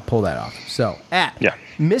to pull that off. So,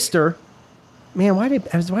 Mr. Man, why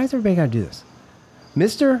has everybody got to do this?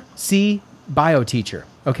 Mr. C. Bio Teacher.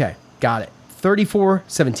 Okay, got it.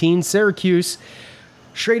 34-17, Syracuse.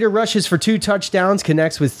 Schrader rushes for 2 touchdowns,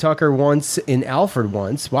 connects with Tucker once and Alfred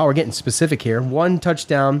once. Wow, we're getting specific here. 1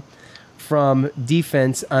 touchdown from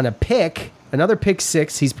defense on a pick. Another pick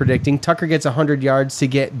 6 he's predicting. Tucker gets 100 yards to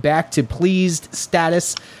get back to pleased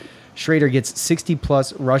status. Schrader gets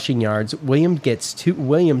 60-plus rushing yards. Williams gets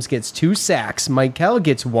 2 sacks. Michael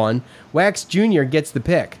gets 1. Wax Jr. gets the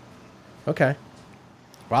pick. Okay.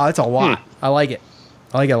 Wow, that's a lot. I like it.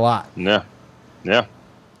 I like it a lot. Yeah. Yeah.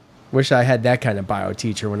 Wish I had that kind of bio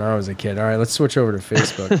teacher when I was a kid. All right, let's switch over to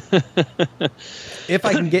Facebook. If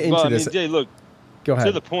I can get into this. Jay, look. Go ahead.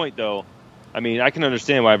 To the point, though. I mean, I can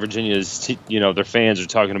understand why Virginia's, their fans are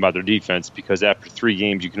talking about their defense because after 3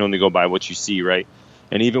 games, you can only go by what you see, right?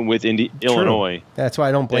 And even with Illinois, that's why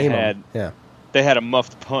I don't blame them. Yeah, they had a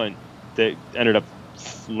muffed punt that ended up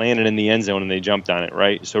landing in the end zone, and they jumped on it,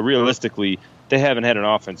 right? So realistically, they haven't had an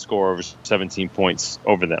offense score over 17 points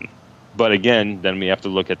over them. But again, then we have to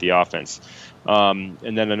look at the offense. And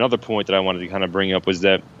then another point that I wanted to kind of bring up was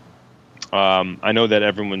that I know that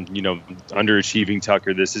everyone, underachieving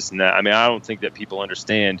Tucker, this and that. I mean, I don't think that people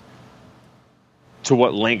understand to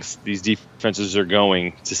what lengths these defenses are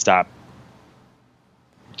going to stop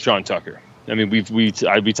Sean Tucker. I mean, we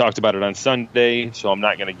talked about it on Sunday, so I'm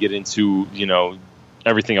not going to get into,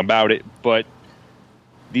 everything about it. But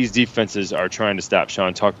these defenses are trying to stop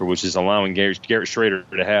Sean Tucker, which is allowing Garrett Schrader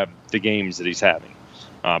to have the games that he's having.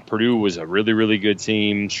 Purdue was a really, really good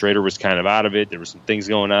team. Schrader was kind of out of it. There were some things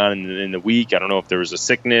going on in the week. I don't know if there was a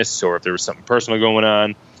sickness or if there was something personal going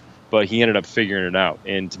on, but he ended up figuring it out.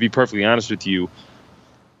 And to be perfectly honest with you,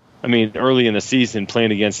 I mean, early in the season,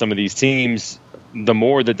 playing against some of these teams, the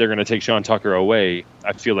more that they're going to take Sean Tucker away,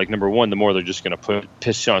 I feel like, number one, the more they're just going to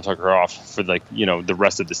piss Sean Tucker off for, the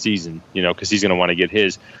rest of the season, because he's going to want to get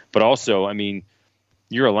his. But also, I mean,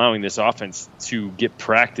 you're allowing this offense to get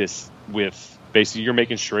practice with basically you're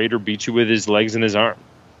making Schrader beat you with his legs and his arm.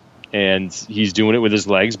 And he's doing it with his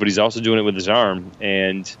legs, but he's also doing it with his arm.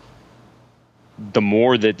 And the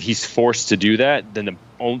more that he's forced to do that, then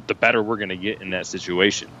the better we're going to get in that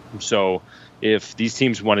situation. So if these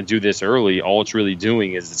teams want to do this early, all it's really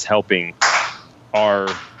doing is it's helping our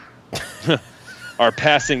our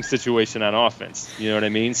passing situation on offense. You know what I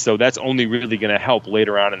mean? So that's only really going to help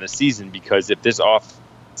later on in the season, because if the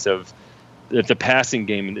passing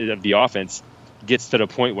game of the offense gets to the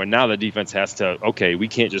point where now the defense has to, okay, we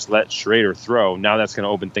can't just let Schrader throw. Now that's going to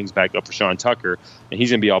open things back up for Sean Tucker, and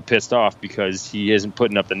he's going to be all pissed off because he isn't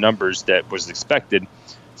putting up the numbers that was expected.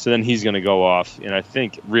 So then he's going to go off. And I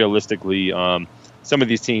think realistically, some of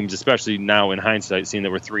these teams, especially now in hindsight, seeing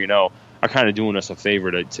that we're 3-0, are kind of doing us a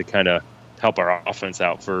favor to kind of help our offense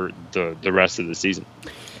out for the rest of the season.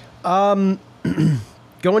 Going to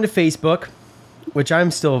Facebook, which I'm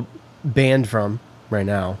still banned from right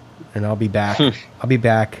now, and I'll be back. I'll be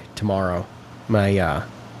back tomorrow. My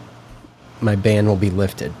ban will be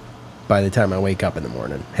lifted by the time I wake up in the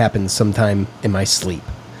morning. Happens sometime in my sleep.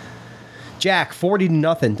 Jack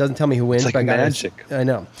 40-0 doesn't tell me who wins. It's like magic. I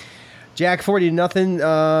know. Jack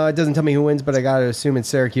 40-0 doesn't tell me who wins, but I gotta assume it's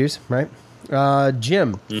Syracuse, right?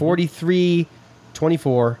 Jim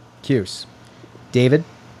 43-24 Cuse. David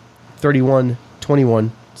 31-21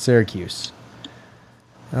 Syracuse.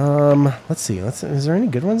 Let's see. Is there any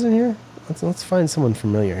good ones in here? Let's find someone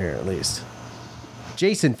familiar here at least.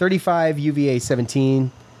 Jason 35 UVA 17.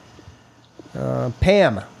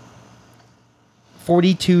 Pam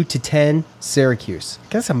 42-10 Syracuse.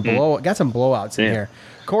 Got some blowouts in here.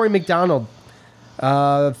 Corey McDonald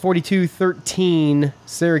 42-13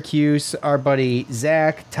 Syracuse. Our buddy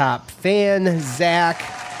Zach, top fan Zach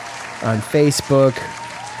on Facebook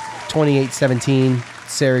 28-17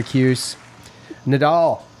 Syracuse.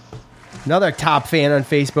 Nadal, another top fan on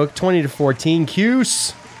Facebook, 20-14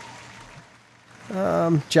 Cuse.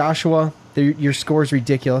 Joshua, your score's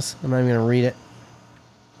ridiculous. I'm not even going to read it.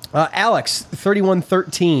 Alex,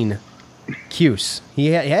 31-13 Cuse.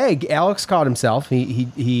 Hey, Alex caught himself. He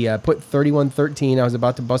put 31-13. I was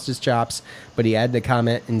about to bust his chops, but he added a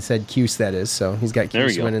comment and said Cuse, that is. So he's got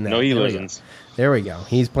Cuse winning that. No, he listens. There we go.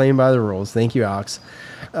 He's playing by the rules. Thank you, Alex.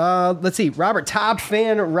 Let's see. Robert, top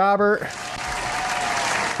fan Robert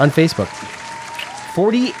on Facebook.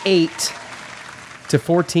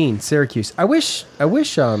 48-14, Syracuse. I wish.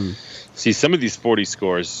 See, some of these 40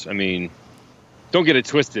 scores, I mean, don't get it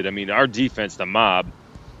twisted. I mean, our defense, the mob,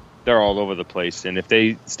 they're all over the place. And if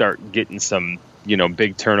they start getting some,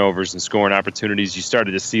 big turnovers and scoring opportunities, you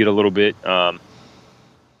started to see it a little bit,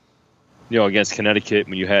 against Connecticut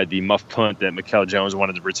when you had the muff punt that Mikel Jones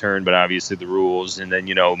wanted to return, but obviously the rules. And then,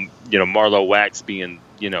 Marlo Wax being,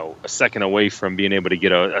 a second away from being able to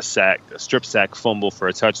get a strip sack fumble for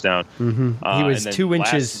a touchdown. Mm-hmm. He was 2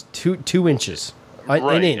 inches, two inches. Right.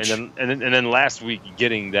 An inch. And then last week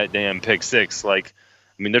getting that damn pick six, they're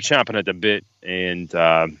chomping at the bit. And,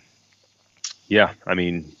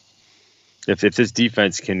 if this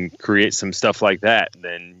defense can create some stuff like that,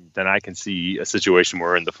 then I can see a situation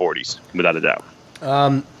where we're in the 40s, without a doubt.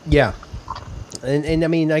 Yeah. And I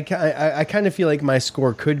mean, I kind of feel like my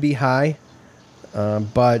score could be high,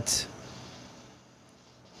 but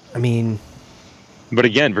I mean... But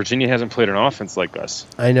again, Virginia hasn't played an offense like us.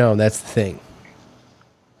 I know, that's the thing.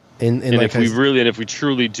 And like if we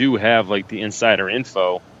truly do have like the insider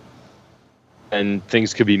info, and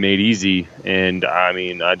things could be made easy. And I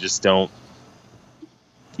mean, I just don't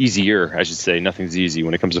easier, I should say. Nothing's easy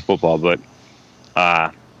when it comes to football, but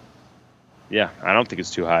I don't think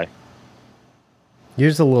it's too high.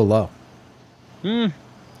 Yours a little low.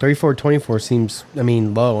 34-24 seems,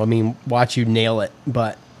 low. Watch you nail it,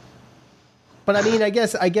 but I mean, I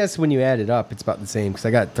guess when you add it up, it's about the same because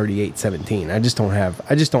I got 38-17. I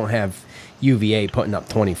just don't have UVA putting up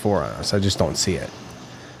 24 on us. I just don't see it.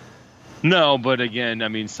 No, but again, I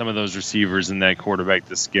mean, some of those receivers and that quarterback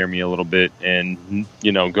that scare me a little bit, and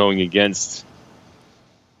going against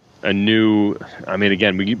a new. I mean,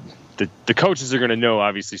 again, the coaches are going to know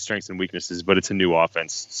obviously strengths and weaknesses, but it's a new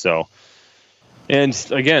offense, so. And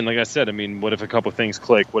again, like I said, I mean, what if a couple things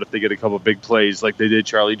click? What if they get a couple big plays like they did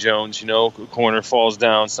Charlie Jones, corner falls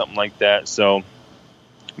down, something like that. So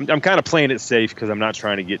I'm kind of playing it safe because I'm not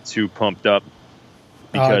trying to get too pumped up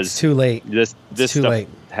because it's too late. This stuff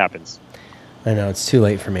happens. I know, it's too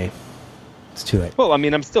late for me. It's too late. Well, I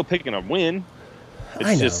mean, I'm still picking a win.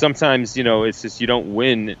 It's just sometimes, it's just you don't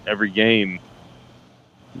win every game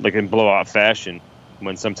like in blowout fashion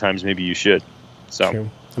when sometimes maybe you should. So True.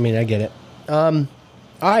 I mean, I get it. All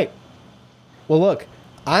right. Well, look,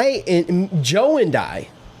 Joe and I,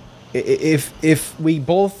 if we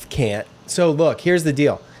both can't. So look, here's the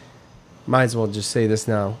deal. Might as well just say this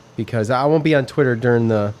now because I won't be on Twitter during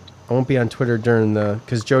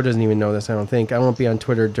because Joe doesn't even know this. I don't think I won't be on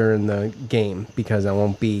Twitter during the game because I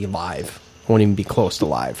won't be live. I won't even be close to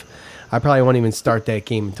live. I probably won't even start that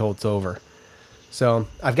game until it's over. So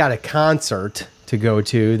I've got a concert to go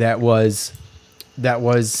to that was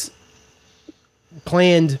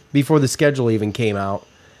planned before the schedule even came out,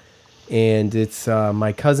 and it's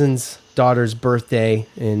my cousin's daughter's birthday,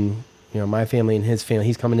 and my family and his family.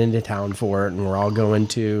 He's coming into town for it, and we're all going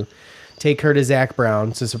to take her to Zach Brown.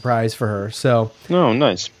 It's a surprise for her. So, oh,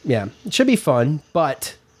 nice. Yeah, it should be fun.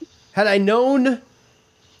 But had I known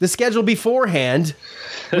the schedule beforehand,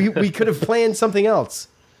 we could have planned something else.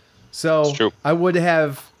 So I would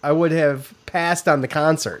have passed on the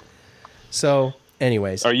concert. So,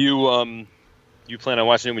 anyways, are you you plan on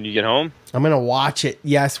watching it when you get home? I'm gonna watch it.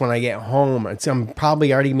 Yes, when I get home. I'm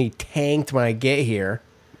probably already gonna be tanked when I get here.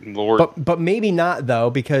 Lord. But maybe not though,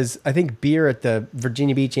 because I think beer at the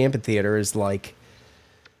Virginia Beach Amphitheater is like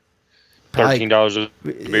 $13 a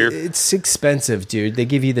beer. It's expensive, dude. They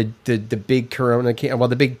give you the big Corona can,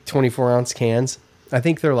 the big 24-ounce cans. I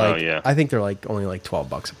think they're like only like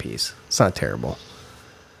 $12 a piece. It's not terrible.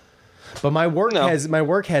 But my work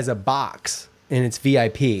has a box and it's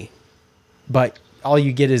VIP. But all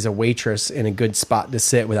you get is a waitress and a good spot to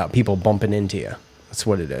sit without people bumping into you. That's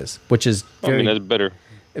what it is, which is that's better.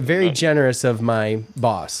 Very generous of my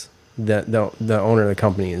boss. The owner of the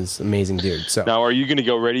company is an amazing dude. So now, are you going to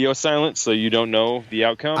go radio silent so you don't know the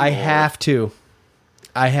outcome? I have to.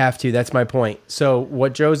 That's my point. So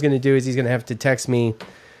what Joe's going to do is he's going to have to text me,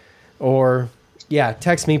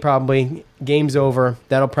 text me probably. Game's over.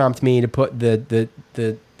 That'll prompt me to put the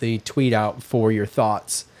tweet out for your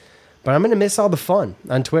thoughts. But I'm going to miss all the fun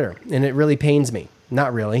on Twitter, and it really pains me.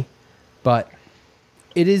 Not really, but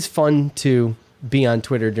it is fun to be on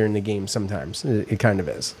Twitter during the game sometimes. It kind of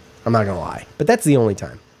is. I'm not going to lie. But that's the only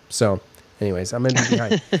time. So, Anyways, I'm gonna be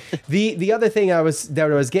behind. The other thing I was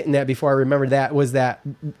getting at before I remembered that was that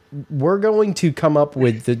we're going to come up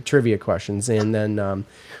with the trivia questions, and then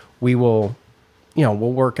we will, we'll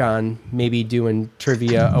work on maybe doing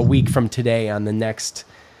trivia a week from today on the next,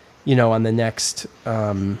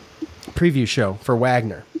 preview show for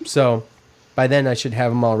Wagner. So by then I should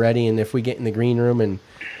have them all ready, and if we get in the green room and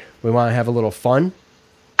we want to have a little fun,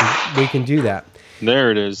 we can do that. There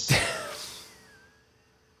it is.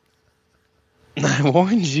 I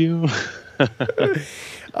warned you.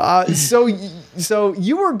 So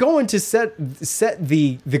you were going to set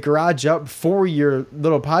the garage up for your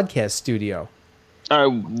little podcast studio. I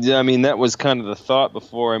mean, that was kind of the thought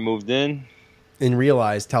before I moved in. And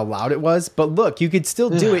realized how loud it was. But look, you could still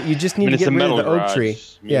do it. You just need to get rid of the oak tree.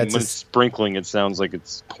 When it's sprinkling, it sounds like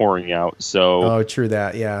it's pouring out. So. Oh, true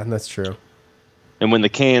that. Yeah, that's true. And when the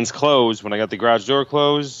cans close, when I got the garage door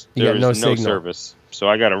closed, there is no service. So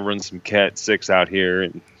I got to run some Cat 6 out here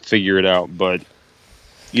and figure it out. But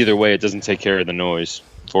either way, it doesn't take care of the noise,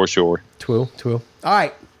 for sure. True. All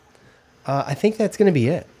right. I think that's going to be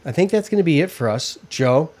it. I think that's going to be it for us,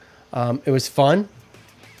 Joe. It was fun.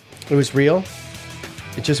 It was real.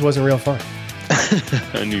 It just wasn't real fun.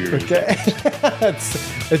 I knew you were okay.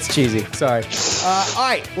 That's cheesy. Sorry. All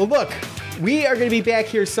right. Well, look, we are going to be back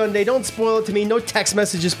here Sunday. Don't spoil it to me. No text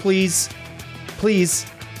messages, please. Please.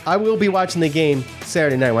 I will be watching the game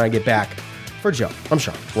Saturday night when I get back. For Joe, I'm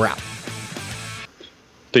Sean. We're out.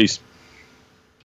 Peace.